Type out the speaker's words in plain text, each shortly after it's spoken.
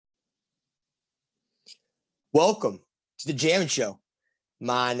Welcome to the Jam Show.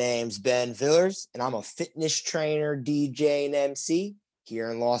 My name's Ben Villers, and I'm a fitness trainer, DJ, and MC here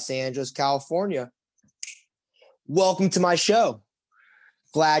in Los Angeles, California. Welcome to my show.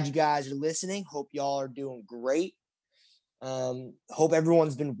 Glad you guys are listening. Hope y'all are doing great. Hope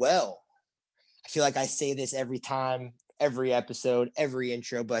everyone's been well. I feel like I say this every time, every episode, every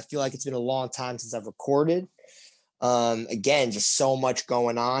intro, but I feel like it's been a long time since I've recorded. Again, just so much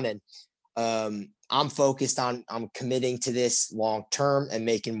going on, and I'm focused on committing to this long term and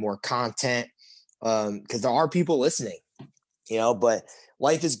making more content because there are people listening, but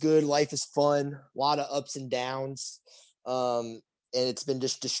life is good. Life is fun. A lot of ups and downs. And it's been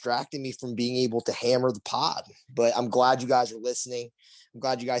just distracting me from being able to hammer the pod. But I'm glad you guys are listening. I'm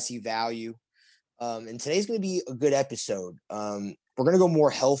glad you guys see value. And today's going to be a good episode. We're going to go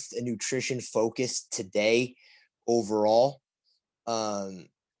more health and nutrition focused today overall.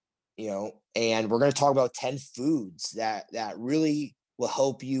 And we're going to talk about 10 foods that really will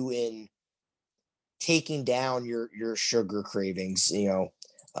help you in taking down your sugar cravings.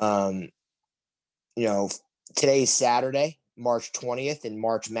 Today's Saturday, March 20th, and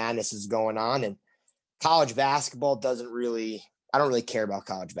March Madness is going on, and college basketball I don't really care about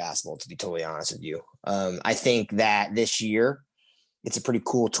college basketball, to be totally honest with you. I think that this year it's a pretty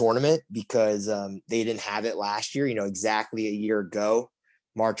cool tournament because they didn't have it last year. Exactly a year ago,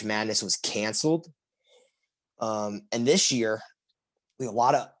 March Madness was canceled. And this year, we have a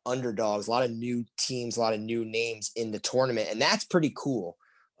lot of underdogs, a lot of new teams, a lot of new names in the tournament, and that's pretty cool.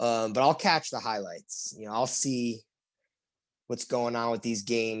 But I'll catch the highlights. I'll see what's going on with these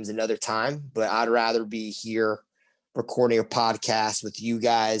games another time, but I'd rather be here recording a podcast with you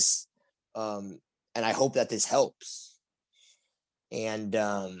guys. And I hope that this helps. And,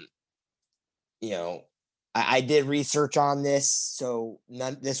 I did research on this, so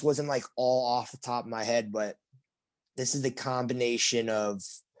this wasn't like all off the top of my head, but this is the combination of,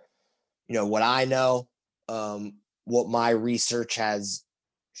 what I know, what my research has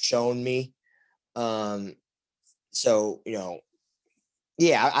shown me. I have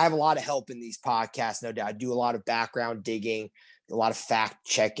a lot of help in these podcasts, no doubt. I do a lot of background digging, a lot of fact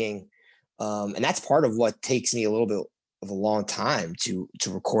checking, and that's part of what takes me a little bit of a long time to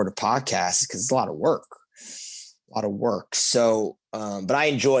record a podcast because it's a lot of work. So, but I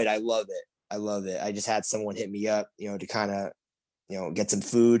enjoy it. I love it. I just had someone hit me up, to kind of, get some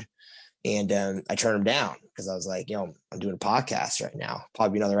food, and I turned them down because I was like, I'm doing a podcast right now.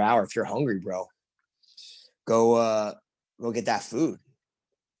 Probably another hour. If you're hungry, bro, go get that food.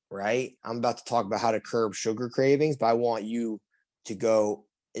 Right. I'm about to talk about how to curb sugar cravings, but I want you to go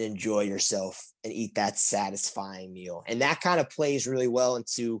and enjoy yourself and eat that satisfying meal. And that kind of plays really well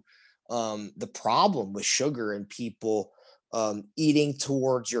into the problem with sugar and people eating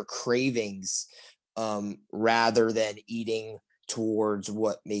towards your cravings rather than eating towards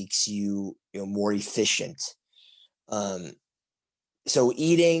what makes you, more efficient. So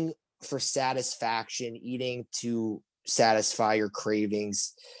eating for satisfaction, eating to satisfy your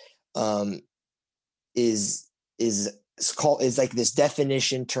cravings is like this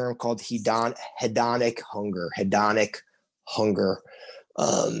definition term called hedonic hunger.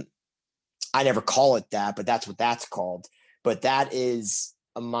 I never call it that, but that's what that's called. But that is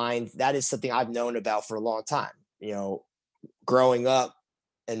something I've known about for a long time. Growing up,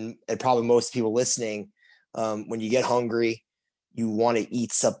 and probably most people listening, when you get hungry, you want to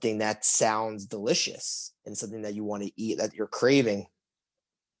eat something that sounds delicious and something that you want to eat that you're craving.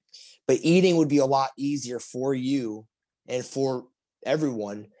 But eating would be a lot easier for you and for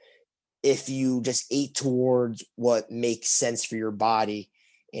everyone if you just ate towards what makes sense for your body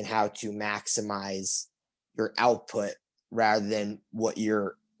and how to maximize your output rather than what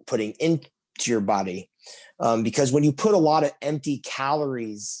you're putting into your body. Because when you put a lot of empty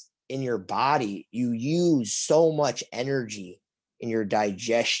calories in your body, you use so much energy in your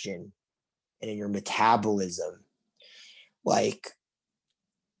digestion and in your metabolism. Like,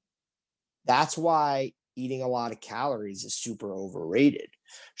 that's why eating a lot of calories is super overrated.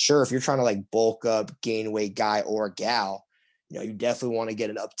 Sure, if you're trying to like bulk up, gain weight guy or gal, you definitely want to get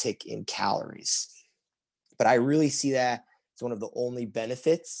an uptick in calories. But I really see that as one of the only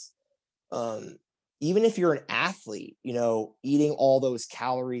benefits. Even if you're an athlete, eating all those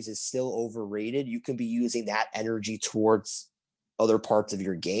calories is still overrated. You can be using that energy towards other parts of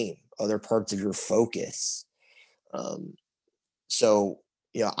your game, other parts of your focus. So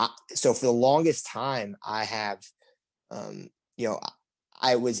for the longest time, I have, I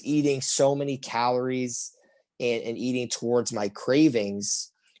was eating so many calories and eating towards my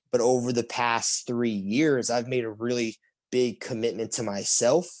cravings. But over the past 3 years, I've made a really big commitment to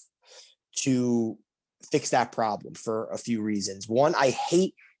myself to fix that problem for a few reasons. One, I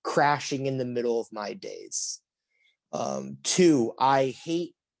hate crashing in the middle of my days. Two, I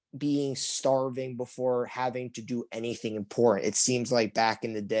hate being starving before having to do anything important. It seems like back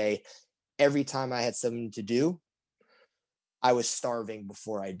in the day, every time I had something to do, I was starving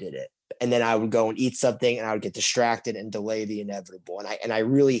before I did it. And then I would go and eat something and I would get distracted and delay the inevitable. And I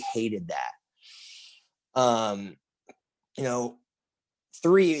really hated that. You know,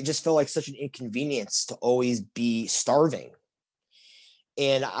 three, it just felt like such an inconvenience to always be starving.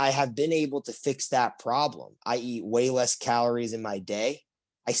 And I have been able to fix that problem. I eat way less calories in my day.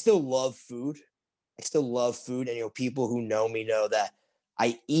 I still love food. I still love food. And, people who know me know that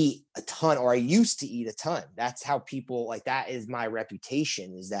I eat a ton, or I used to eat a ton. That's how people, like, that is my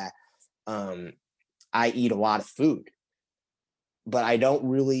reputation, is that I eat a lot of food. But I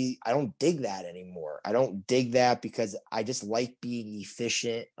don't dig that anymore. I don't dig that because I just like being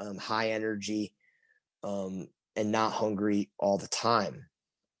efficient, high energy, and not hungry all the time.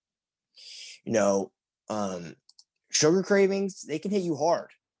 You know, sugar cravings, they can hit you hard,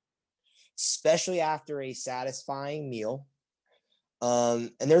 especially after a satisfying meal.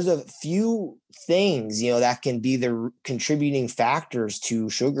 And there's a few things, that can be the contributing factors to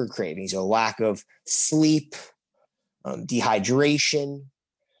sugar cravings. Lack of sleep, dehydration.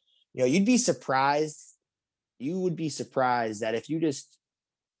 You'd be surprised. You would be surprised that if you just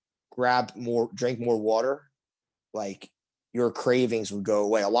drink more water, like, your cravings would go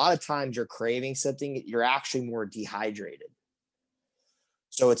away. A lot of times you're craving something, you're actually more dehydrated.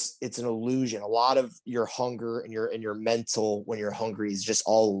 So it's an illusion. A lot of your hunger and your mental when you're hungry is just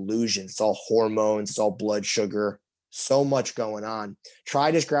all illusion. It's all hormones, it's all blood sugar, so much going on.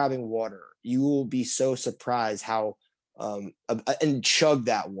 Try just grabbing water. You will be so surprised how and chug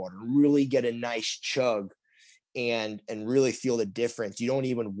that water. Really get a nice chug and really feel the difference. You don't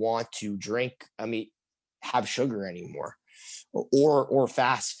even want to have sugar anymore, or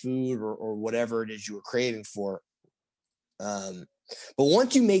fast food, or whatever it is you were craving for. But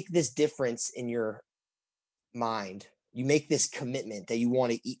once you make this difference in your mind, you make this commitment that you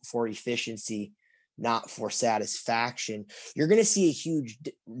want to eat for efficiency, not for satisfaction, you're going to see a huge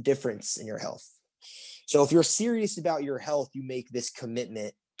difference in your health. So if you're serious about your health, you make this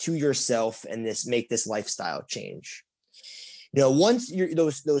commitment to yourself and make this lifestyle change. Once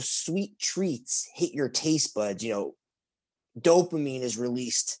those sweet treats hit your taste buds, dopamine is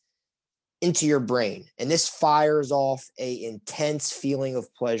released into your brain, and this fires off a intense feeling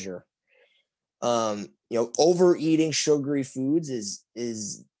of pleasure. Overeating sugary foods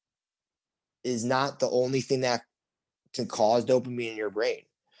is not the only thing that can cause dopamine in your brain.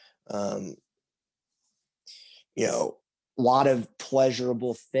 A lot of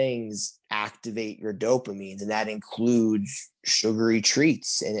pleasurable things activate your dopamines, and that includes sugary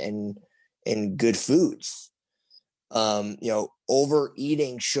treats and good foods.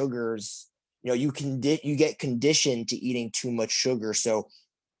 Overeating sugars, you get conditioned to eating too much sugar. So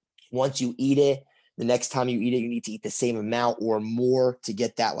once you eat it, the next time you eat it, you need to eat the same amount or more to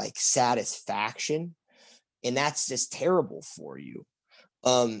get that, like, satisfaction. And that's just terrible for you.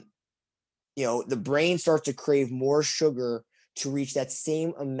 The brain starts to crave more sugar to reach that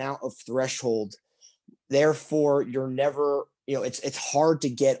same amount of threshold. Therefore, you're never, it's hard to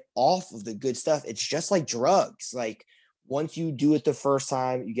get off of the good stuff. It's just like drugs. Like, once you do it the first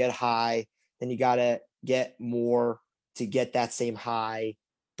time, you get high, then you got to get more to get that same high.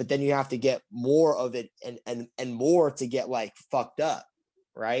 But then you have to get more of it and more to get, like, fucked up.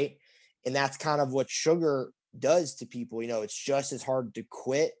 Right. And that's kind of what sugar does to people. It's just as hard to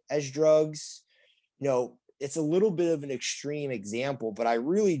quit as drugs. It's a little bit of an extreme example, but I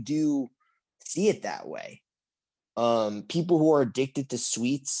really do see it that way. People who are addicted to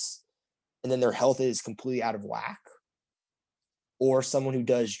sweets and then their health is completely out of whack, or someone who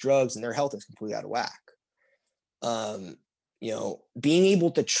does drugs and their health is completely out of whack. Being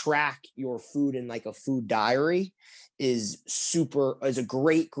able to track your food in, like, a food diary is a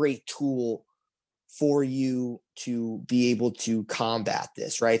great tool for you to be able to combat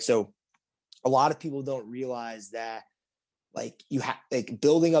this, right? So a lot of people don't realize that, like,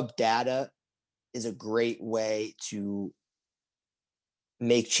 building up data is a great way to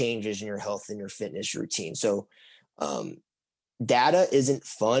make changes in your health and your fitness routine. So data isn't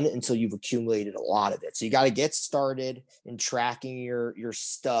fun until you've accumulated a lot of it. So you got to get started in tracking your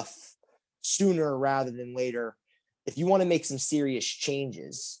stuff sooner rather than later if you want to make some serious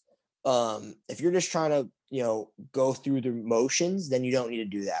changes. If you're just trying to, go through the motions, then you don't need to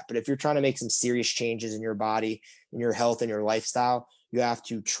do that. But if you're trying to make some serious changes in your body, in your health, and your lifestyle, you have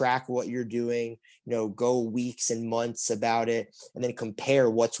to track what you're doing, go weeks and months about it, and then compare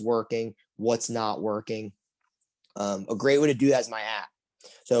what's working, what's not working. A great way to do that is my app.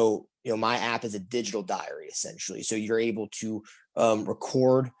 So, my app is a digital diary essentially. So you're able to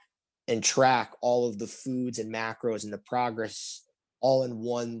record and track all of the foods and macros and the progress all in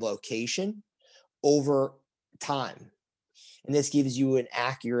one location over time. And this gives you an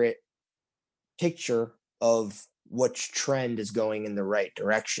accurate picture of which trend is going in the right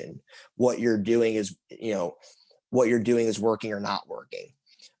direction. What you're doing is, working or not working.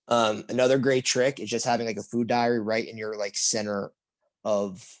 Another great trick is just having like a food diary right in your like center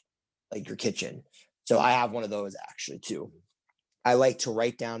of like your kitchen. So I have one of those actually too. I like to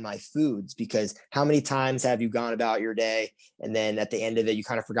write down my foods because how many times have you gone about your day and then at the end of it, you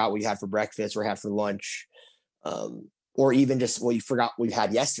kind of forgot what you had for breakfast or had for lunch, or even just, well, you forgot what you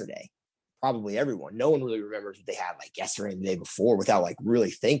had yesterday. Probably everyone. No one really remembers what they had like yesterday and the day before without like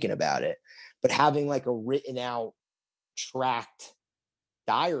really thinking about it. But having like a written out, tracked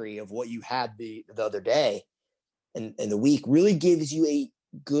diary of what you had the other day and the week really gives you a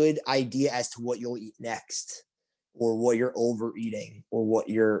good idea as to what you'll eat next or what you're overeating or what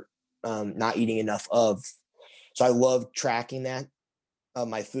you're not eating enough of. So I love tracking that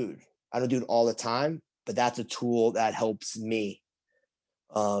my food. I don't do it all the time, but that's a tool that helps me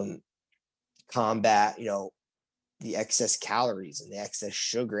combat, the excess calories and the excess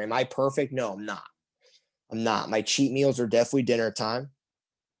sugar. Am I perfect? No, I'm not. I'm not. My cheat meals are definitely dinner time,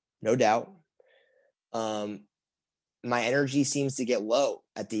 no doubt. My energy seems to get low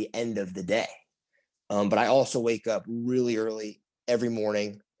at the end of the day. But I also wake up really early every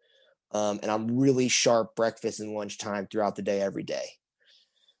morning. And I'm really sharp breakfast and lunchtime throughout the day, every day.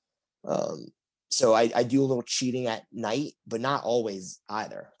 So I do a little cheating at night, but not always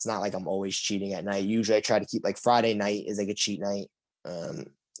either. It's not like I'm always cheating at night. Usually I try to keep like Friday night is like a cheat night. I'm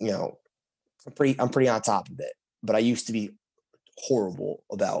pretty on top of it, but I used to be horrible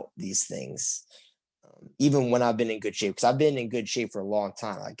about these things. Even when I've been in good shape, because I've been in good shape for a long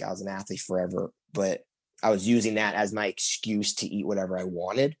time. Like I was an athlete forever, but I was using that as my excuse to eat whatever I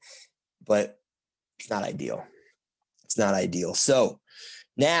wanted, but it's not ideal. It's not ideal. So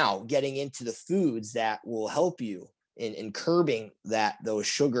now getting into the foods that will help you in curbing those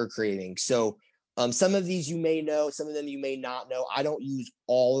sugar cravings. So some of these you may know, some of them you may not know. I don't use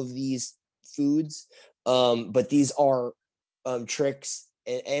all of these foods, but these are tricks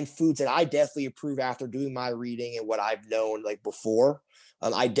and foods that I definitely approve after doing my reading and what I've known like before.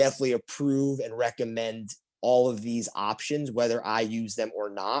 I definitely approve and recommend all of these options, whether I use them or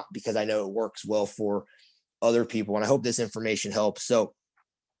not, because I know it works well for other people. And I hope this information helps. So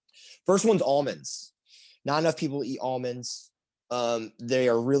first one's almonds. Not enough people eat almonds. They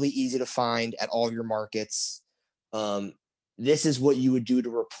are really easy to find at all your markets. This is what you would do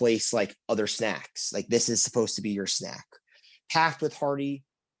to replace like other snacks. Like this is supposed to be your snack. Packed with hearty,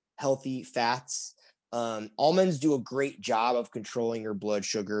 healthy fats. Almonds do a great job of controlling your blood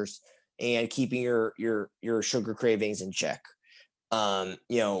sugars and keeping your sugar cravings in check. When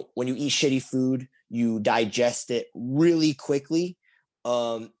you eat shitty food, you digest it really quickly.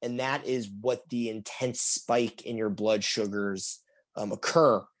 And that is what the intense spike in your blood sugars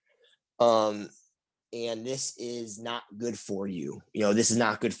occur. And this is not good for you. This is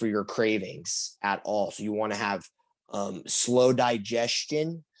not good for your cravings at all. So you want to have slow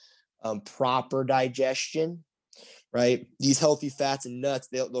digestion, proper digestion, right? These healthy fats and nuts,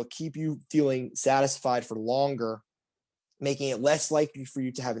 they'll keep you feeling satisfied for longer, making it less likely for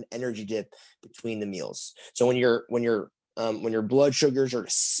you to have an energy dip between the meals. So when your blood sugars are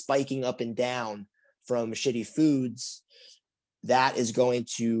spiking up and down from shitty foods, that is going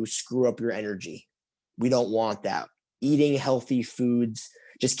to screw up your energy. We don't want that. Eating healthy foods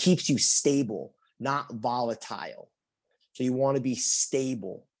just keeps you stable, not volatile. So you want to be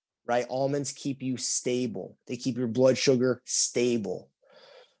stable, right? Almonds keep you stable. They keep your blood sugar stable.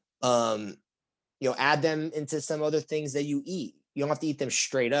 Add them into some other things that you eat. You don't have to eat them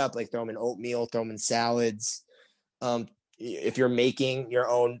straight up, like throw them in oatmeal, throw them in salads. If you're making your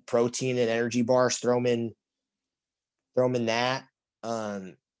own protein and energy bars, throw them in that.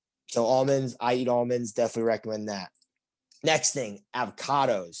 So almonds, I eat almonds, definitely recommend that. Next thing,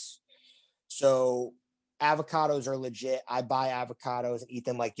 avocados. So avocados are legit. I buy avocados and eat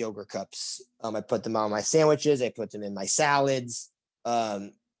them like yogurt cups. I put them on my sandwiches. I put them in my salads. I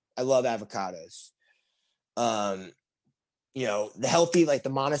love avocados. The healthy, like the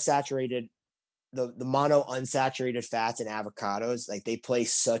monosaturated, the mono unsaturated fats in avocados, like they play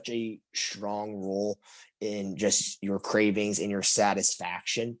such a strong role in just your cravings and your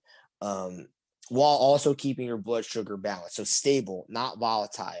satisfaction, while also keeping your blood sugar balanced. So stable, not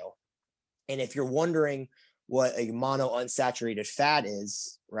volatile. And if you're wondering what a mono unsaturated fat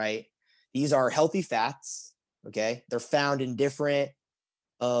is, right? These are healthy fats. Okay. They're found in different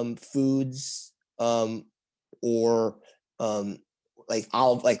foods or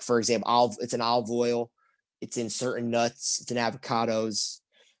like for example, it's an olive oil. It's in certain nuts. It's in avocados.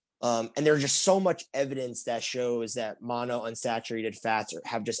 And there's just so much evidence that shows that monounsaturated fats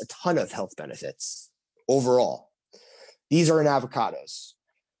have just a ton of health benefits overall. These are in avocados.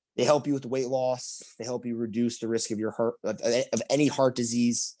 They help you with weight loss. They help you reduce the risk of your heart of any heart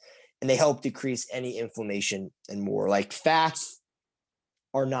disease, and they help decrease any inflammation and more. Like fats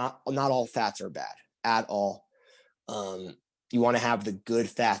are not all fats are bad at all. You want to have the good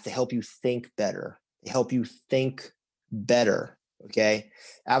fats. They help you think better. They help you think better. Okay.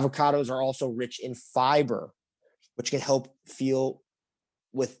 Avocados are also rich in fiber, which can help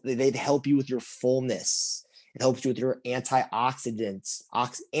they help you with your fullness. It helps you with your antioxidants.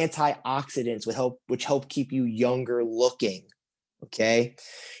 Antioxidants which help keep you younger looking. Okay.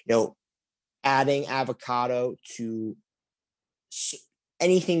 Adding avocado to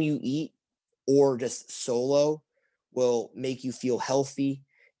anything you eat or just solo will make you feel healthy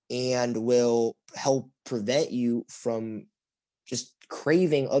and will help prevent you from just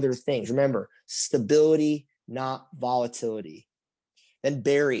craving other things. Remember, stability, not volatility. Then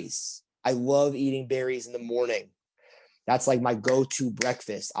berries. I love eating berries in the morning. That's like my go-to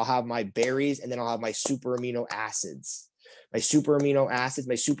breakfast. I'll have my berries and then I'll have my super amino acids. My super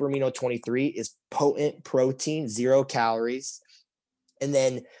amino 23 is potent protein, 0 calories. And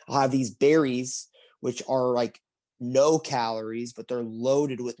then I'll have these berries, which are like no calories, but they're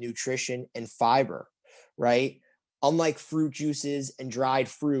loaded with nutrition and fiber, right? Unlike fruit juices and dried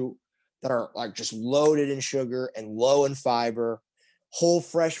fruit that are like just loaded in sugar and low in fiber, whole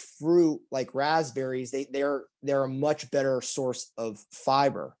fresh fruit like raspberries, they're a much better source of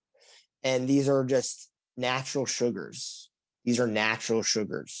fiber. And these are just natural sugars. These are natural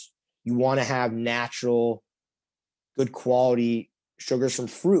sugars. You want to have natural, good quality sugars from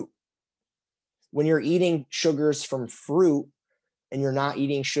fruit. When you're eating sugars from fruit and you're not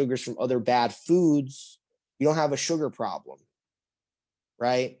eating sugars from other bad foods, you don't have a sugar problem,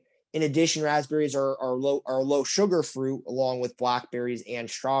 right? In addition, raspberries are low sugar fruit along with blackberries and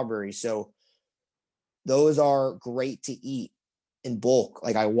strawberries. So those are great to eat in bulk.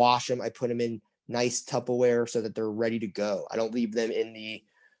 Like I wash them, I put them in nice Tupperware so that they're ready to go. I don't leave them in the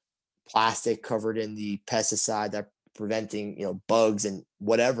plastic covered in the pesticide that preventing bugs and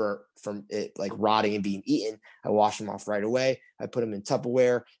whatever from it like rotting and being eaten. I wash them off right away. I put them in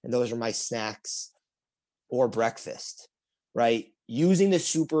Tupperware, and those are my snacks or breakfast, right? Using the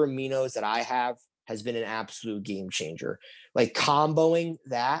super aminos that I have has been an absolute game changer. Like comboing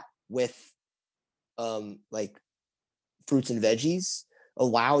that with like fruits and veggies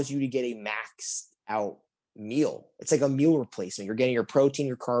allows you to get a maxed out meal. It's like a meal replacement. You're getting your protein,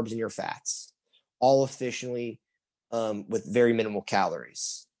 your carbs, and your fats all efficiently with very minimal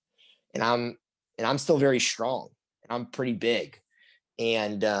calories. And I'm still very strong. And I'm pretty big,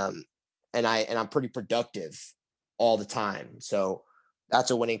 and I'm pretty productive all the time. So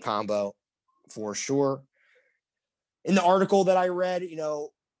that's a winning combo for sure. In the article that I read,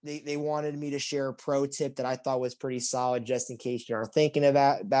 they wanted me to share a pro tip that I thought was pretty solid, just in case you aren't thinking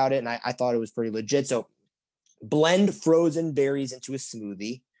about it. And I thought it was pretty legit. So blend frozen berries into a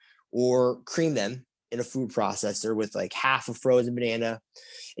smoothie or cream them in a food processor with like half a frozen banana.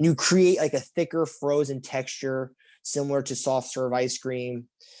 And you create like a thicker frozen texture similar to soft serve ice cream.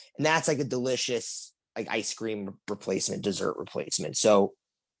 And that's like a delicious like ice cream replacement, dessert replacement. So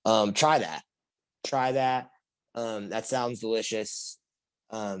try that. That sounds delicious.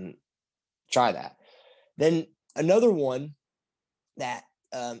 Try that. Then another one that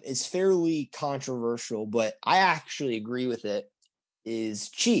is fairly controversial, but I actually agree with it, is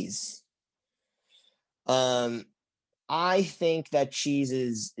cheese. I think that cheese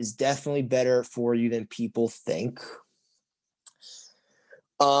is definitely better for you than people think.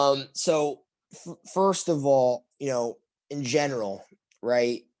 So first of all, in general,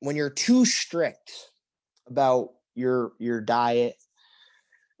 right? When you're too strict about your diet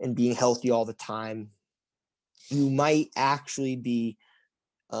and being healthy all the time, you might actually be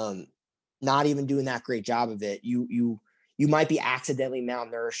not even doing that great job of it. You might be accidentally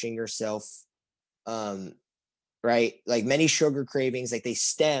malnourishing yourself. Right? Like many sugar cravings, like they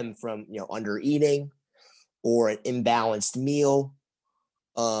stem from under eating or an imbalanced meal,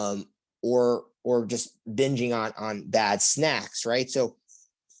 or just binging on bad snacks, right? So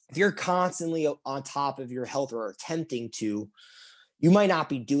if you're constantly on top of your health or attempting to, you might not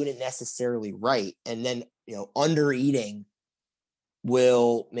be doing it necessarily right. And then, under eating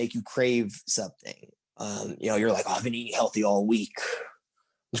will make you crave something. You're like, oh, I've been eating healthy all week.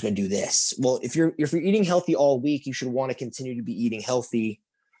 just going to do this. Well, if you're eating healthy all week, you should want to continue to be eating healthy.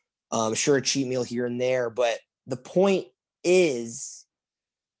 Sure, a cheat meal here and there, but the point is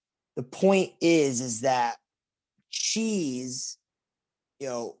is that cheese,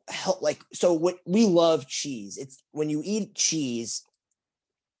 help, like, so what we love cheese. It's when you eat cheese,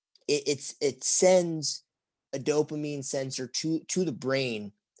 it sends a dopamine sensor to the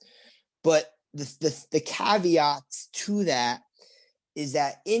brain. But the caveats to that is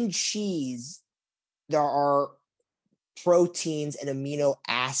that in cheese there are proteins and amino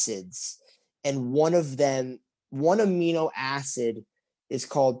acids, and one amino acid is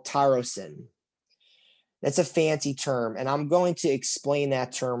called tyrosine. That's a fancy term, and I'm going to explain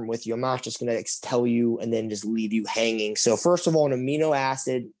that term with you. I'm not just going to tell you and then just leave you hanging. So first of all, an amino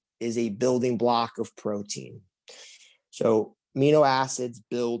acid is a building block of protein. So amino acids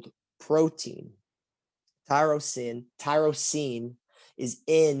build protein. Tyrosine is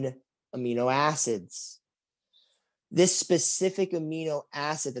in amino acids. This specific amino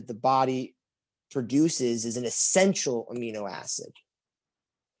acid that the body produces is an essential amino acid.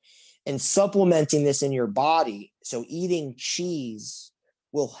 And supplementing this in your body, so eating cheese,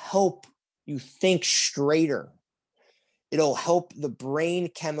 will help you think straighter. It'll help the brain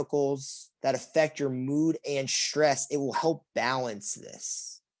chemicals that affect your mood and stress. It will help balance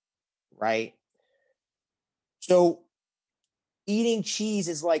this, right? So eating cheese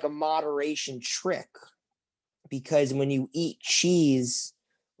is like a moderation trick, because when you eat cheese,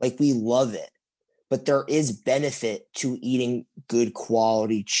 like, we love it, but there is benefit to eating good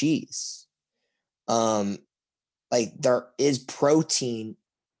quality cheese. Like, there is protein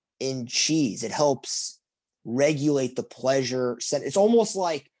in cheese. It helps regulate the pleasure. It's almost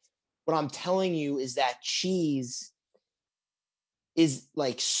like what I'm telling you is that cheese is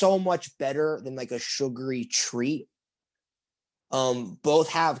like so much better than like a sugary treat. Both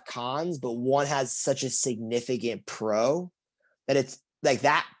have cons, but one has such a significant pro that it's like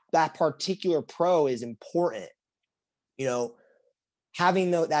that particular pro is important.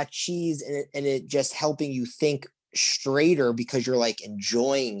 Having that cheese and it just helping you think straighter because you're like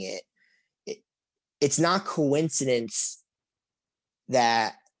enjoying it. It's not coincidence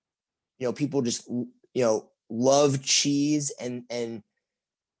that people just love cheese and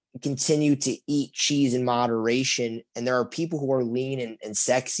continue to eat cheese in moderation. And there are people who are lean and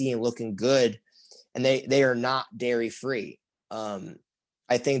sexy and looking good, and they are not dairy free.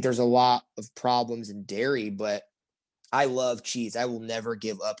 I think there's a lot of problems in dairy, but I love cheese. I will never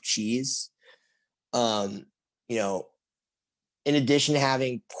give up cheese. In addition to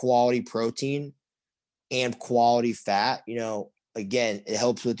having quality protein and quality fat, again, it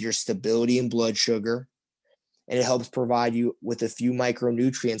helps with your stability and blood sugar, and it helps provide you with a few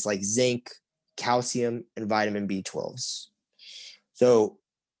micronutrients like zinc, calcium, and vitamin B12s. So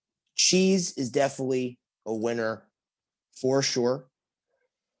cheese is definitely a winner for sure.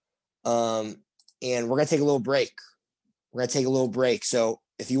 And we're going to take a little break. So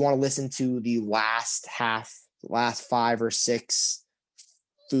if you want to listen to the last 5 or 6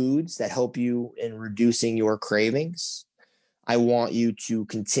 foods that help you in reducing your cravings, I want you to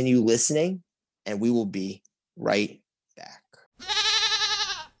continue listening, and we will be right back.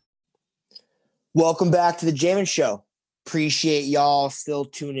 Welcome back to the Jammin' Show. Appreciate y'all still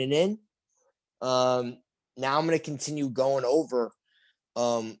tuning in. Now I'm going to continue going over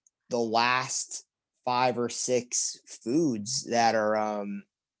the last 5 or 6 foods that are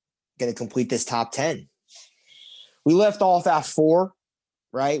going to complete this top 10. We left off at 4,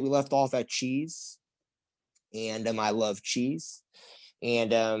 right? We left off at cheese, and I love cheese.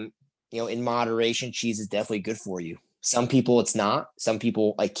 And in moderation, cheese is definitely good for you. Some people it's not. Some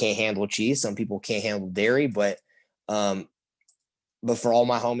people can't handle cheese. Some people can't handle dairy. But for all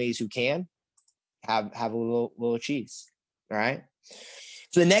my homies who can, have a little cheese. All right.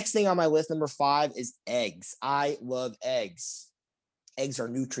 So the next thing on my list, number 5, is eggs. I love eggs. Eggs are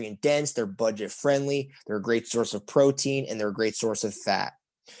nutrient dense. They're budget friendly. They're a great source of protein, and they're a great source of fat.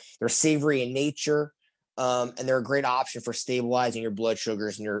 They're savory in nature, and they're a great option for stabilizing your blood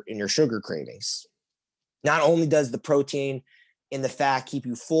sugars and your sugar cravings. Not only does the protein and the fat keep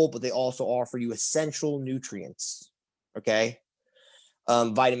you full, but they also offer you essential nutrients. Okay,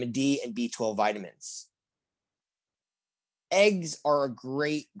 vitamin D and B12 vitamins. Eggs are a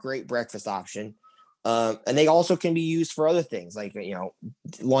great breakfast option. And they also can be used for other things like,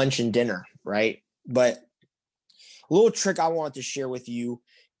 lunch and dinner, right? But a little trick I wanted to share with you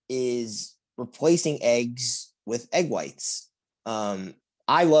is replacing eggs with egg whites.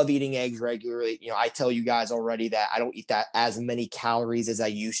 I love eating eggs regularly. I tell you guys already that I don't eat that as many calories as I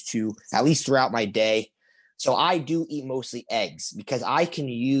used to, at least throughout my day. So I do eat mostly eggs because I can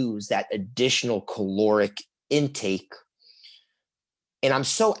use that additional caloric intake. And I'm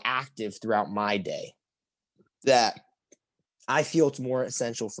so active throughout my day that I feel it's more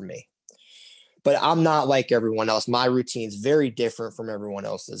essential for me. But I'm not like everyone else. My routine is very different from everyone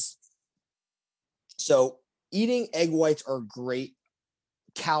else's. So eating egg whites are a great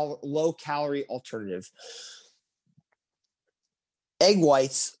low calorie alternative. Egg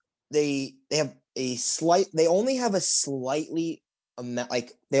whites, they have they only have a slightly amount,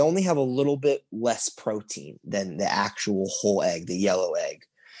 like they only have a little bit less protein than the actual whole egg, the yellow egg,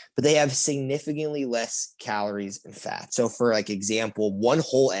 but they have significantly less calories and fat. So for like example, one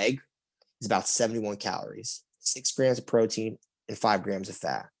whole egg is about 71 calories, 6 grams of protein and 5 grams of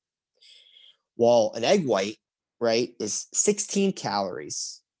fat. While an egg white, right, is 16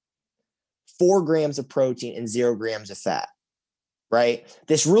 calories, 4 grams of protein and 0 grams of fat. Right?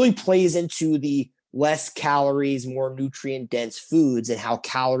 This really plays into the less calories, more nutrient dense foods and how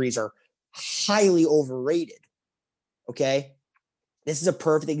calories are highly overrated. Okay. This is a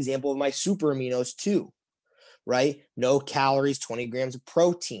perfect example of my super aminos too, right? No calories, 20 grams of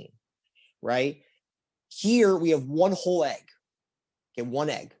protein, right? Here we have one whole egg. Okay. One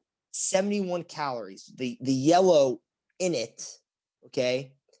egg, 71 calories. The yellow in it,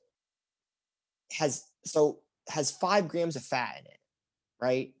 okay, has 5 grams of fat in it,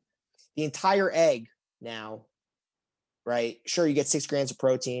 right? The entire egg now, right? Sure, you get 6 grams of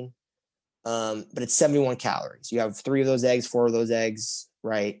protein, but it's 71 calories. You have 3 of those eggs, 4 of those eggs,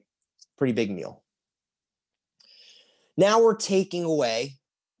 right? Pretty big meal. Now we're taking away,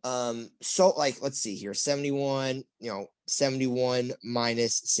 so like, let's see here, 71, 71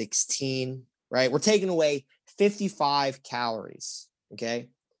 minus 16, right? We're taking away 55 calories, okay?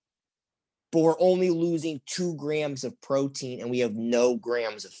 But we're only losing 2 grams of protein and we have no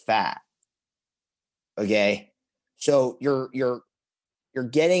grams of fat. Okay. So you're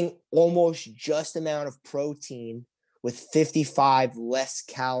getting almost just amount of protein with 55 less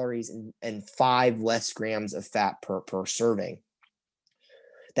calories and 5 less grams of fat per serving.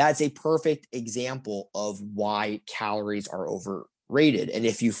 That's a perfect example of why calories are overrated. And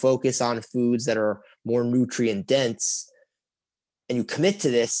if you focus on foods that are more nutrient dense and you commit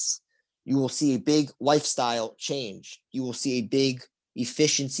to this, you will see a big lifestyle change. You will see a big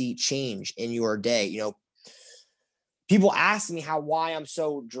efficiency change in your day. People ask me why I'm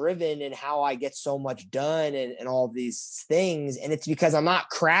so driven and how I get so much done and all these things. And it's because I'm not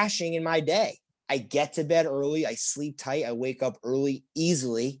crashing in my day. I get to bed early. I sleep tight. I wake up early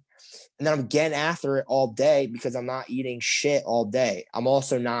easily. And then I'm getting after it all day because I'm not eating shit all day. I'm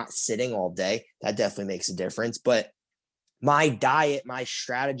also not sitting all day. That definitely makes a difference. But my diet, my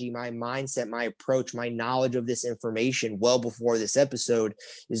strategy, my mindset, my approach, my knowledge of this information well before this episode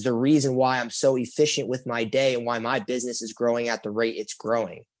is the reason why I'm so efficient with my day and why my business is growing at the rate it's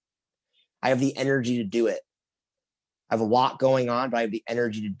growing. I have the energy to do it. I have a lot going on, but I have the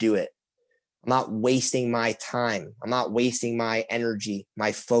energy to do it. I'm not wasting my time. I'm not wasting my energy,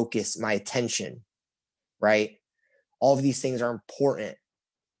 my focus, my attention, right? All of these things are important.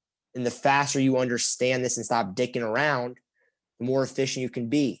 And the faster you understand this and stop dicking around, the more efficient you can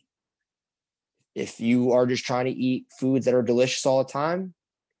be. If you are just trying to eat foods that are delicious all the time,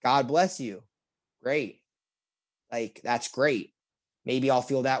 God bless you. Great. Like, that's great. Maybe I'll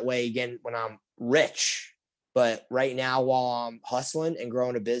feel that way again when I'm rich. But right now, while I'm hustling and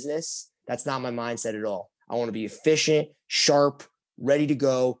growing a business, that's not my mindset at all. I want to be efficient, sharp, ready to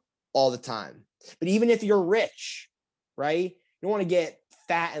go all the time. But even if you're rich, right, you don't want to get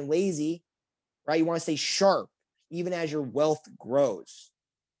fat and lazy, right? You want to stay sharp even as your wealth grows,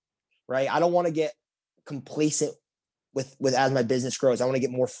 right? I don't want to get complacent with as my business grows. I want to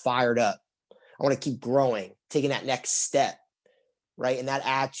get more fired up. I want to keep growing, taking that next step, right? And that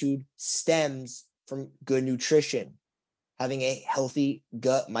attitude stems from good nutrition, having a healthy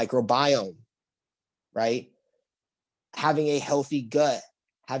gut microbiome, right? Having a healthy gut,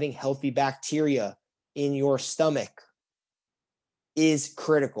 having healthy bacteria in your stomach is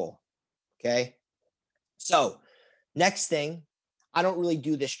critical, okay? So, next thing, I don't really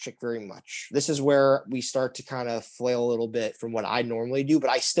do this trick very much. This is where we start to kind of flail a little bit from what I normally do, but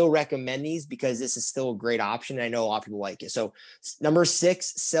I still recommend these because this is still a great option. And I know a lot of people like it. So number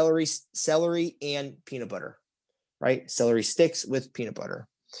 6, celery and peanut butter, right? Celery sticks with peanut butter.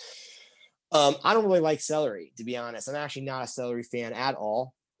 I don't really like celery, to be honest. I'm actually not a celery fan at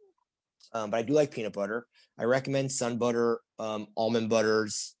all. But I do like peanut butter. I recommend sun butter, almond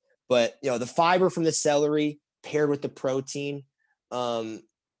butters, but the fiber from the celery paired with the protein. So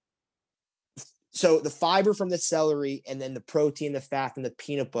the fiber from the celery and then the protein, the fat from the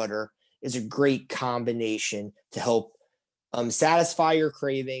peanut butter is a great combination to help satisfy your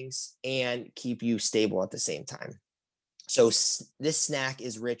cravings and keep you stable at the same time. So this snack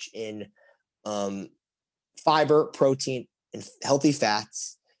is rich in fiber, protein, and healthy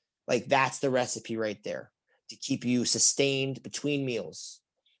fats. Like that's the recipe right there to keep you sustained between meals.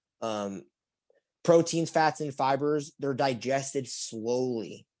 Proteins, fats, and fibers, they're digested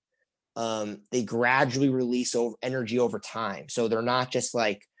slowly. They gradually release energy over time. So they're not just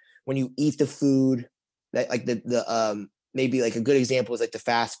like when you eat the food that like the maybe like a good example is like the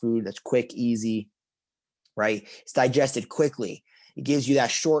fast food that's quick, easy, right? It's digested quickly. It gives you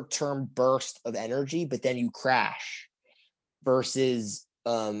that short-term burst of energy, but then you crash versus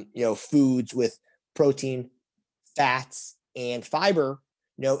foods with protein, fats, and fiber.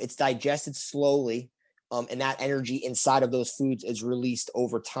 It's digested slowly, and that energy inside of those foods is released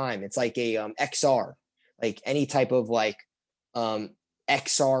over time. It's like a XR, like any type of like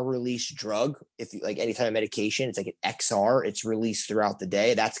XR release drug. If you like any type of medication, it's like an XR. It's released throughout the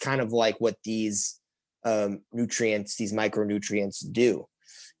day. That's kind of like what these nutrients, these micronutrients do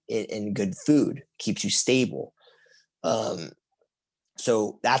in good food. Keeps you stable.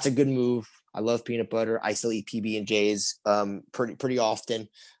 So that's a good move. I love peanut butter. I still eat PB and J's pretty often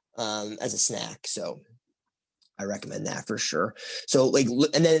as a snack. So I recommend that for sure. So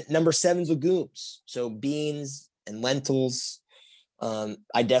and then number 7 is legumes. So beans and lentils.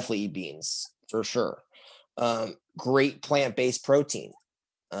 I definitely eat beans for sure. Great plant-based protein.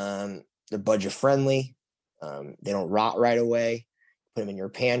 They're budget friendly. They don't rot right away. Put them in your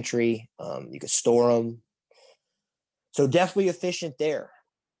pantry. You can store them. So definitely efficient there.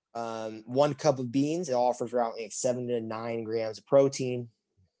 1 cup of beans, it offers around 7 to 9 grams of protein,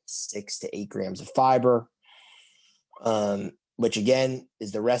 6 to 8 grams of fiber, which again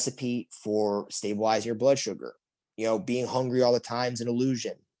is the recipe for stabilizing your blood sugar. Being hungry all the time is an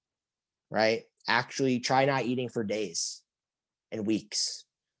illusion, right? Actually, try not eating for days and weeks.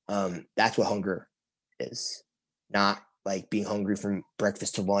 That's what hunger is, not like being hungry from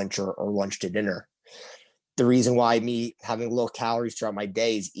breakfast to lunch or lunch to dinner. The reason why me having low calories throughout my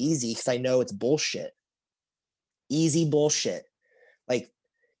day is easy because I know it's bullshit. Easy bullshit. Like,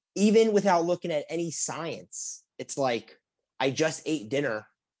 even without looking at any science, it's like, I just ate dinner a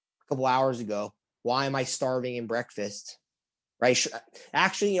couple hours ago. Why am I starving in breakfast? Right?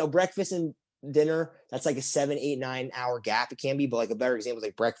 Actually, breakfast and dinner, that's like a 7, 8, 9 hour gap. It can be, but like a better example is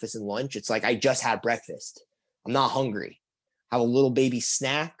like breakfast and lunch. It's like I just had breakfast. I'm not hungry. Have a little baby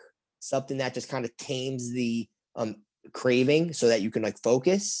snack, something that just kind of tames the craving so that you can like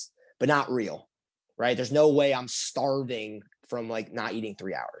focus, but not real, right? There's no way I'm starving from like not eating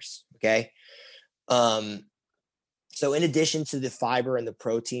 3 hours. Okay. So in addition to the fiber and the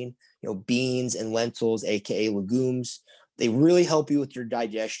protein, beans and lentils, AKA legumes, they really help you with your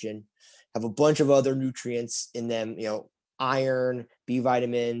digestion, have a bunch of other nutrients in them, iron, B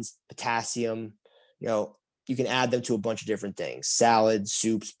vitamins, potassium, you can add them to a bunch of different things, salads,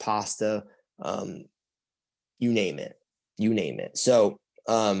 soups, pasta, you name it. So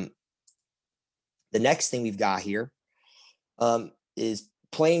the next thing we've got here is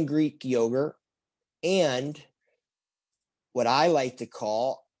plain Greek yogurt and what I like to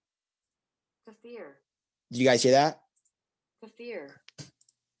call kefir. Did you guys hear that? Kefir.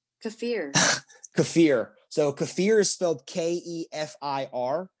 Kefir. So kefir is spelled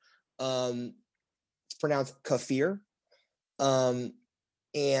Kefir. It's pronounced kefir. And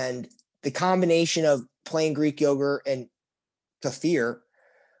the combination of plain Greek yogurt and kefir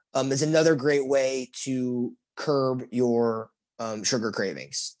is another great way to curb your sugar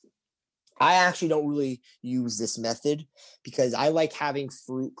cravings. I actually don't really use this method because I like having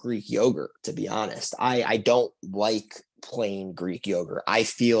fruit Greek yogurt, to be honest. I don't like plain Greek yogurt. I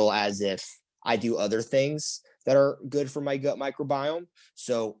feel as if I do other things that are good for my gut microbiome.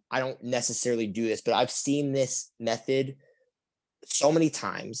 So I don't necessarily do this, but I've seen this method so many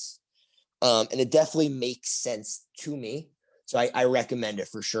times. And it definitely makes sense to me. So I recommend it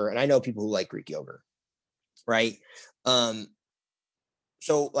for sure. And I know people who like Greek yogurt, right?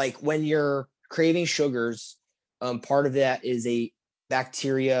 So like when you're craving sugars, part of that is a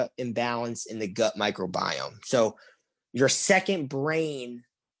bacteria imbalance in the gut microbiome. So your second brain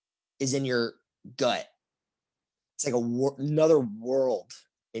is in your gut. It's like another world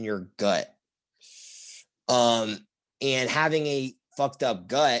in your gut. And having a fucked up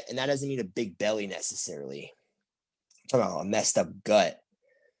gut, and that doesn't mean a big belly necessarily. I'm talking about a messed up gut,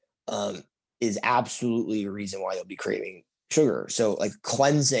 is absolutely a reason why you'll be craving sugar. So like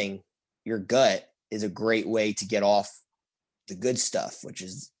cleansing your gut is a great way to get off the good stuff, which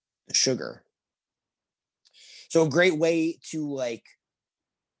is the sugar. So a great way to like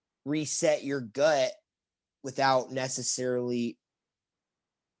reset your gut without necessarily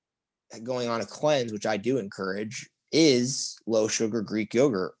going on a cleanse, which I do encourage, is low sugar Greek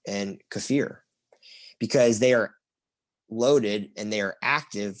yogurt and kefir, because they are loaded and they are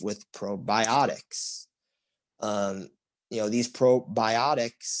active with probiotics. These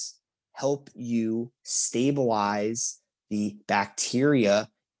probiotics help you stabilize the bacteria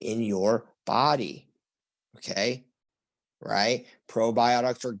in your body. Okay. Right.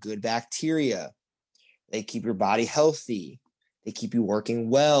 Probiotics are good bacteria. They keep your body healthy. They keep you working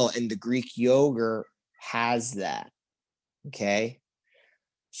well. And the Greek yogurt has that. Okay.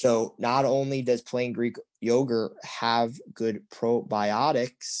 So not only does plain Greek yogurt have good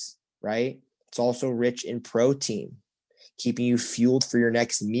probiotics, right? It's also rich in protein, keeping you fueled for your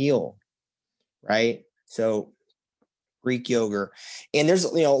next meal, right? So Greek yogurt. And there's, a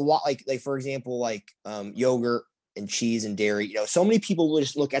lot like for example, yogurt and cheese and dairy, so many people will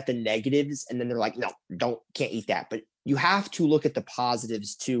just look at the negatives and then they're like, no, can't eat that. But you have to look at the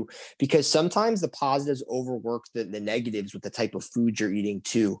positives too, because sometimes the positives overwork the negatives with the type of food you're eating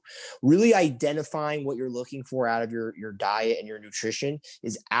too. Really identifying what you're looking for out of your diet and your nutrition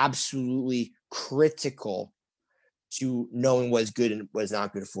is absolutely critical to knowing what's good and what's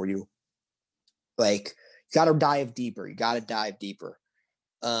not good for you. Like, you got to dive deeper.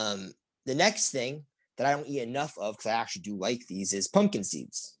 The next thing that I don't eat enough of, because I actually do like these, is pumpkin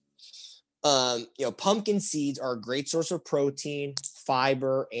seeds. Pumpkin seeds are a great source of protein,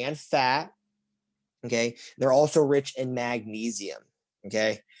 fiber, and fat. Okay. They're also rich in magnesium.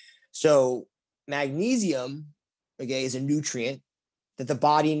 Okay. So magnesium, okay, is a nutrient that the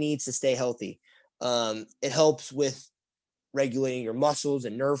body needs to stay healthy. It helps with regulating your muscles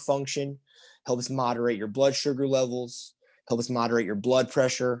and nerve function, helps moderate your blood sugar levels, helps moderate your blood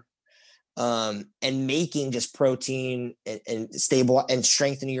pressure, and making just protein and stable and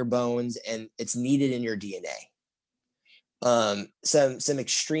strengthening your bones, and it's needed in your DNA. Some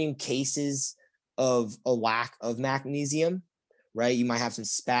extreme cases of a lack of magnesium, right? You might have some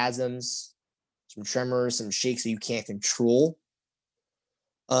spasms, some tremors, some shakes that you can't control.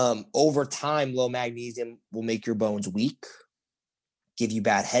 Over time, low magnesium will make your bones weak, give you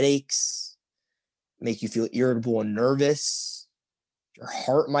bad headaches, make you feel irritable and nervous. Your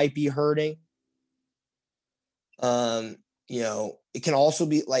heart might be hurting. It can also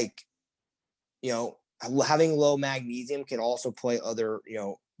be having low magnesium can also play other,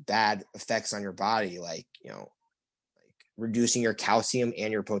 bad effects on your body, like reducing your calcium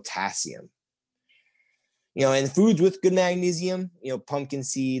and your potassium. And foods with good magnesium, pumpkin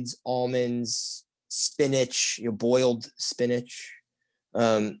seeds, almonds, spinach, boiled spinach,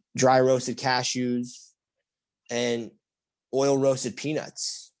 dry roasted cashews, and oil roasted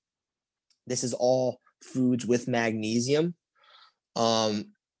peanuts. This is all foods with magnesium. I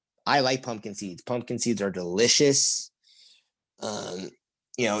like pumpkin seeds. Pumpkin seeds are delicious.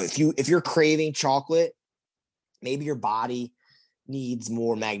 If you're craving chocolate, maybe your body needs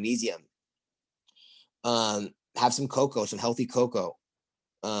more magnesium. Have some cocoa, some healthy cocoa.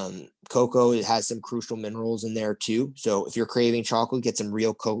 Cocoa, it has some crucial minerals in there too. So if you're craving chocolate, get some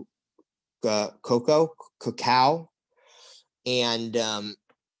real cacao, and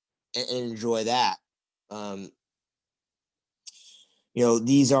enjoy that.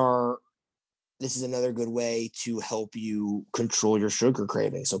 This is another good way to help you control your sugar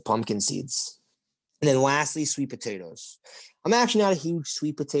craving. So pumpkin seeds. And then lastly, sweet potatoes. I'm actually not a huge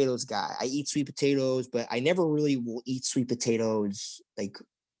sweet potatoes guy. I eat sweet potatoes, but I never really will eat sweet potatoes like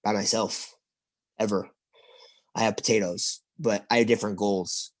by myself ever. I have potatoes, but I have different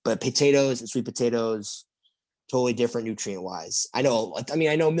goals. But potatoes and sweet potatoes, totally different nutrient wise. I know a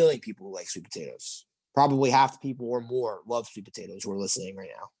million people who like sweet potatoes. Probably half the people or more love sweet potatoes who are listening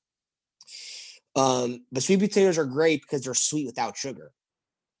right now. But sweet potatoes are great because they're sweet without sugar.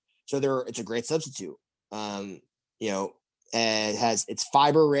 So it's a great substitute. It's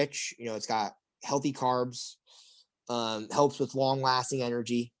fiber rich, it's got healthy carbs, helps with long lasting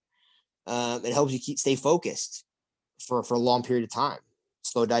energy. It helps you stay focused for a long period of time,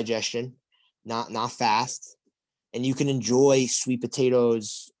 slow digestion, not fast. And you can enjoy sweet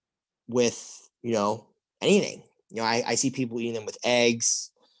potatoes with, anything. I see people eating them with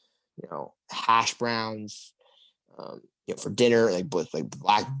eggs, hash browns, for dinner, like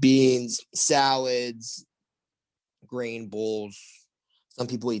black beans, salads, grain bowls. Some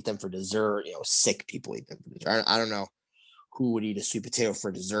people eat them for dessert. Sick people eat them for dessert. I don't know who would eat a sweet potato for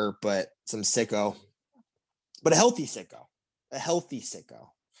dessert, but some sicko. But a healthy sicko. And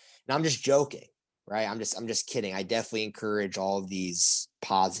I'm just joking, right? I'm just kidding. I definitely encourage all of these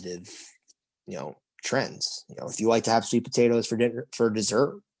positive, trends. If you like to have sweet potatoes for dinner, for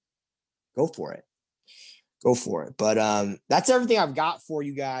dessert, go for it. Go for it. But that's everything I've got for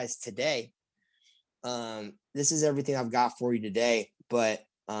you guys today. This is everything I've got for you today. But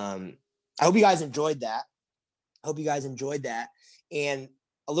I hope you guys enjoyed that. And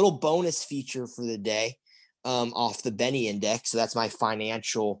a little bonus feature for the day off the Benny Index. So that's my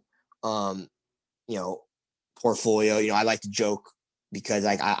financial, portfolio. I like to joke because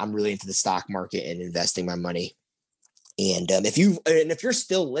I'm really into the stock market and investing my money. And if you're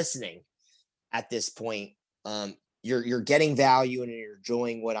still listening at this point, you're getting value and you're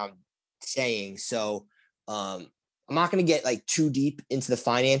enjoying what I'm saying. So I'm not going to get like too deep into the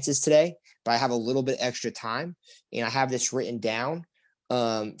finances today, but I have a little bit extra time and I have this written down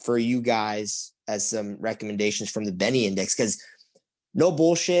for you guys as some recommendations from the Benny Index, because no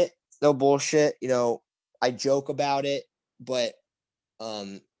bullshit. I joke about it, but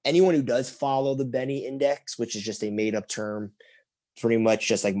anyone who does follow the Benny Index, which is just a made up term, pretty much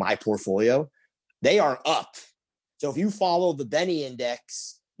just like my portfolio, they are up. So if you follow the Benny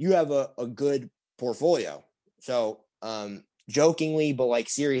Index, you have a good portfolio. So jokingly, but like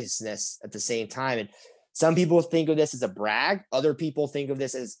seriousness at the same time. And some people think of this as a brag. Other people think of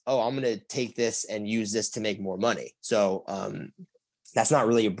this as, oh, I'm going to take this and use this to make more money. So that's not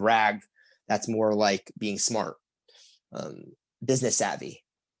really a brag. That's more like being smart, business savvy,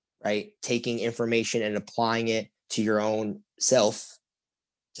 right? Taking information and applying it to your own self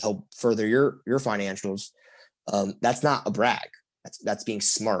to help further your financials. That's not a brag. That's being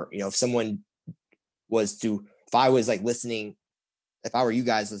smart. If I was like listening, if I were you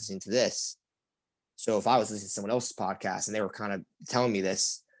guys listening to this, so if I was listening to someone else's podcast and they were kind of telling me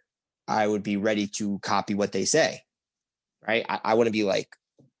this, I would be ready to copy what they say, right? I wouldn't be like,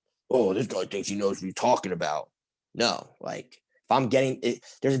 oh, this guy thinks he knows what he's talking about. No, like if I'm getting it,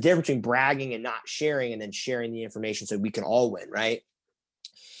 there's a difference between bragging and not sharing, and then sharing the information so we can all win, right?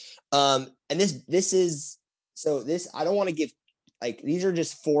 And this is so this I don't want to give like these are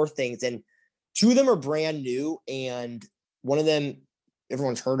just 4 things, and 2 of them are brand new, and one of them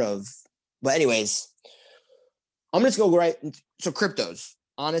everyone's heard of. But anyways, I'm just gonna go right. So cryptos.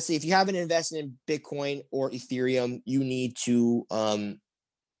 Honestly, if you haven't invested in Bitcoin or Ethereum, you need to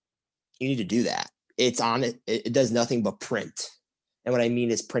do that. It's on it. It does nothing but print. And what I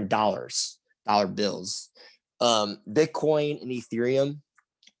mean is print dollar bills. Bitcoin and Ethereum,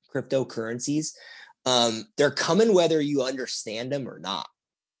 cryptocurrencies, they're coming whether you understand them or not.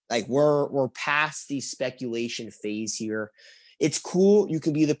 Like we're past the speculation phase here. It's cool. You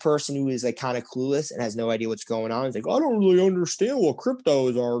can be the person who is like kind of clueless and has no idea what's going on. It's like, I don't really understand what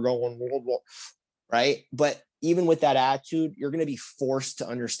cryptos are going, blah, blah, right? But even with that attitude, you're going to be forced to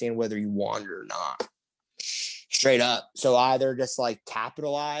understand whether you want it or not. Straight up. So either just like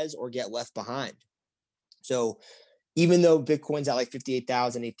capitalize or get left behind. So even though Bitcoin's at like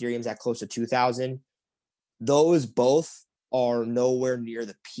 58,000, Ethereum's at close to 2,000, those both are nowhere near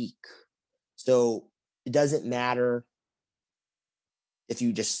the peak. So it doesn't matter if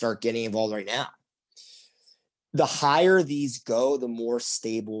you just start getting involved right now. The higher these go, the more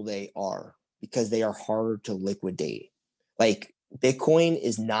stable they are because they are harder to liquidate. Like Bitcoin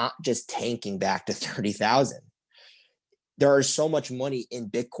is not just tanking back to 30,000. There is so much money in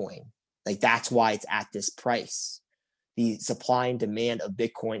Bitcoin. Like that's why it's at this price. The supply and demand of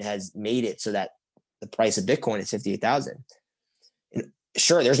Bitcoin has made it so that the price of Bitcoin is 58,000. And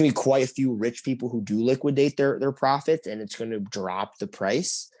sure, there's going to be quite a few rich people who do liquidate their profits, and it's going to drop the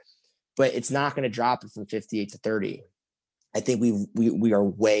price, but it's not going to drop it from 58 to 30. I think we are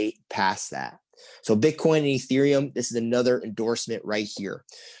way past that. So Bitcoin and Ethereum, this is another endorsement right here.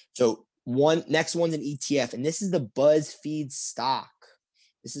 So next one's an ETF, and this is the BuzzFeed stock.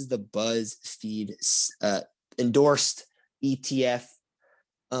 This is the BuzzFeed endorsed ETF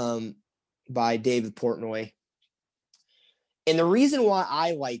by David Portnoy. And the reason why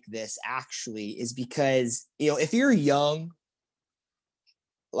I like this actually is because, if you're young,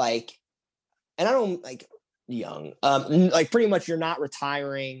 like, and I don't like young, like pretty much you're not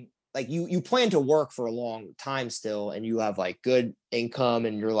retiring. Like you plan to work for a long time still, and you have like good income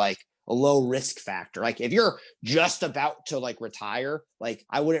and you're like a low risk factor. Like if you're just about to like retire, like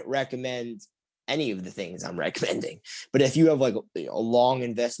I wouldn't recommend any of the things I'm recommending. But if you have like a long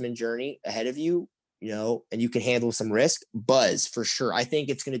investment journey ahead of you, and you can handle some risk, Buzz for sure. I think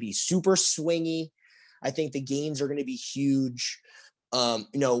it's going to be super swingy. I think the gains are going to be huge.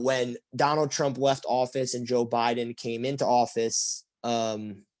 When Donald Trump left office and Joe Biden came into office,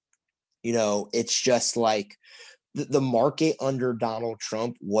 it's just like the market under Donald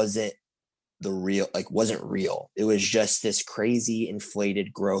Trump wasn't real. It was just this crazy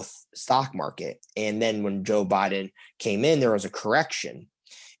inflated growth stock market. And then when Joe Biden came in, there was a correction.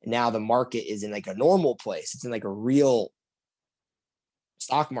 And now the market is in like a normal place. It's in like a real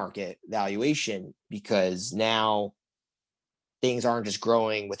stock market valuation because now things aren't just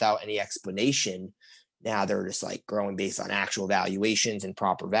growing without any explanation. Now they're just like growing based on actual valuations and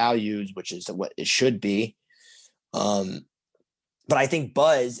proper values, which is what it should be. But I think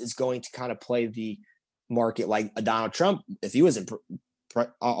Buzz is going to kind of play the market like a Donald Trump if he was in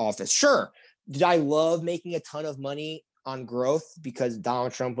office. Sure. Did I love making a ton of money on growth because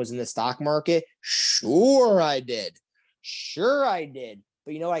Donald Trump was in the stock market? Sure, I did. Sure, I did.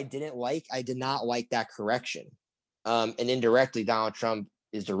 But you know what I didn't like? I did not like that correction. And indirectly, Donald Trump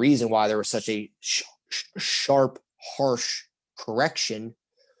is the reason why there was such a sharp, harsh correction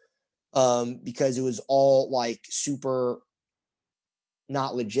because it was all like super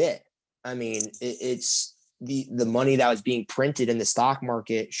not legit. I mean, it's the money that was being printed in the stock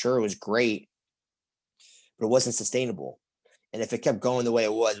market. Sure, it was great, but it wasn't sustainable. And if it kept going the way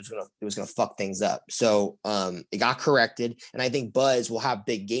it was gonna fuck things up. So it got corrected, and I think Buzz will have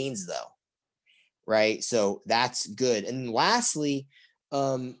big gains though, right? So that's good. And then lastly,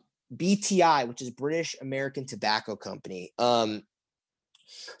 BTI, which is British American Tobacco Company. So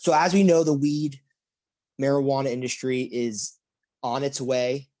as we know, the marijuana industry is on its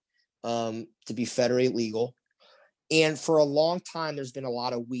way to be federally legal. And for a long time, there's been a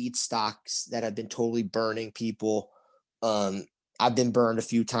lot of weed stocks that have been totally burning people. I've been burned a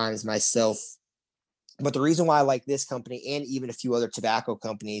few times myself. But the reason why I like this company and even a few other tobacco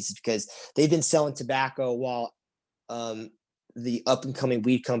companies is because they've been selling tobacco while the up and coming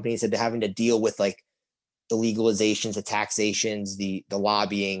weed companies have been having to deal with like the legalizations, the taxations, the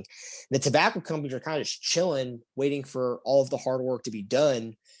lobbying. The tobacco companies are kind of just chilling, waiting for all of the hard work to be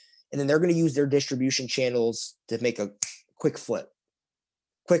done. And then they're going to use their distribution channels to make a quick flip.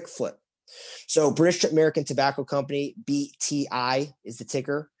 So British American Tobacco Company, BTI is the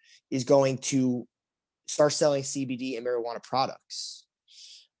ticker, is going to start selling CBD and marijuana products.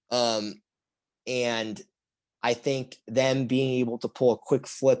 And I think them being able to pull a quick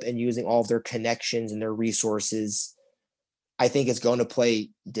flip and using all of their connections and their resources, I think it's going to play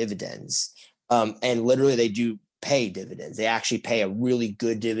dividends. And literally they do pay dividends. They actually pay a really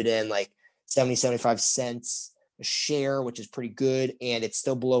good dividend, like 70, 75 cents a share, which is pretty good. And it's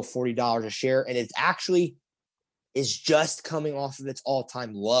still below $40 a share. And it's actually is just coming off of its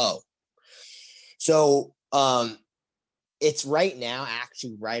all-time low. So it's right now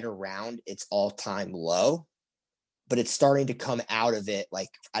actually right around its all-time low, but it's starting to come out of it like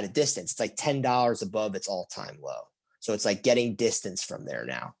at a distance. It's like $10 above its all-time low. So it's like getting distance from there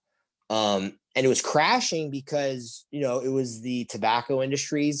now. And it was crashing because, you know, it was the tobacco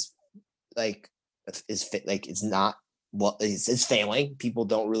industries like it's not well, it's failing. People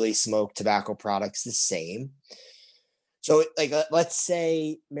don't really smoke tobacco products the same. So like let's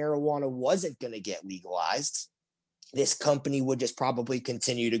say marijuana wasn't going to get legalized, this company would just probably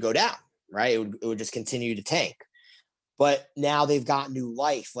continue to go down, right? It would just continue to tank. But now they've got new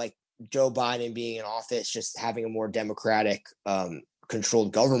life, like Joe Biden being in office, just having a more democratic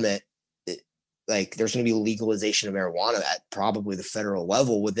controlled government. Like there's going to be legalization of marijuana at probably the federal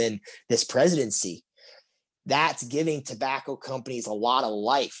level within this presidency. That's giving tobacco companies a lot of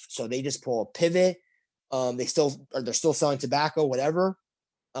life. So they just pull a pivot. They're still selling tobacco, whatever.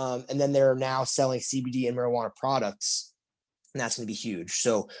 And then they're now selling CBD and marijuana products. And that's going to be huge.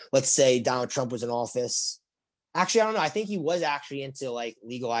 So let's say Donald Trump was in office. Actually, I don't know. I think he was actually into like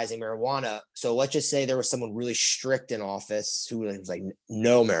legalizing marijuana. So let's just say there was someone really strict in office who was like,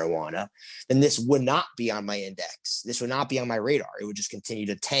 no marijuana. Then this would not be on my index. This would not be on my radar. It would just continue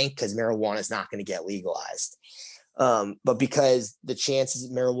to tank because marijuana is not going to get legalized. But because the chances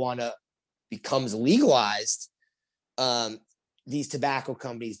that marijuana becomes legalized, these tobacco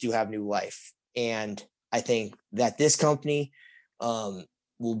companies do have new life. And I think that this company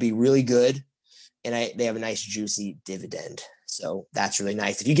will be really good. And they have a nice juicy dividend. So that's really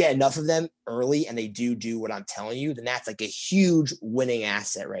nice. If you get enough of them early and they do what I'm telling you, then that's like a huge winning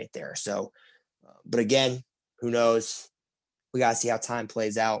asset right there. So, but again, who knows? We got to see how time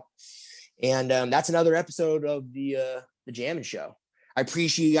plays out. And that's another episode of the Jammin' Show. I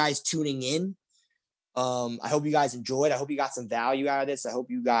appreciate you guys tuning in. I hope you guys enjoyed. I hope you got some value out of this. I hope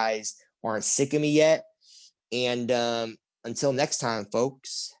you guys aren't sick of me yet. And until next time,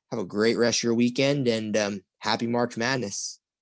 folks, have a great rest of your weekend and happy March Madness.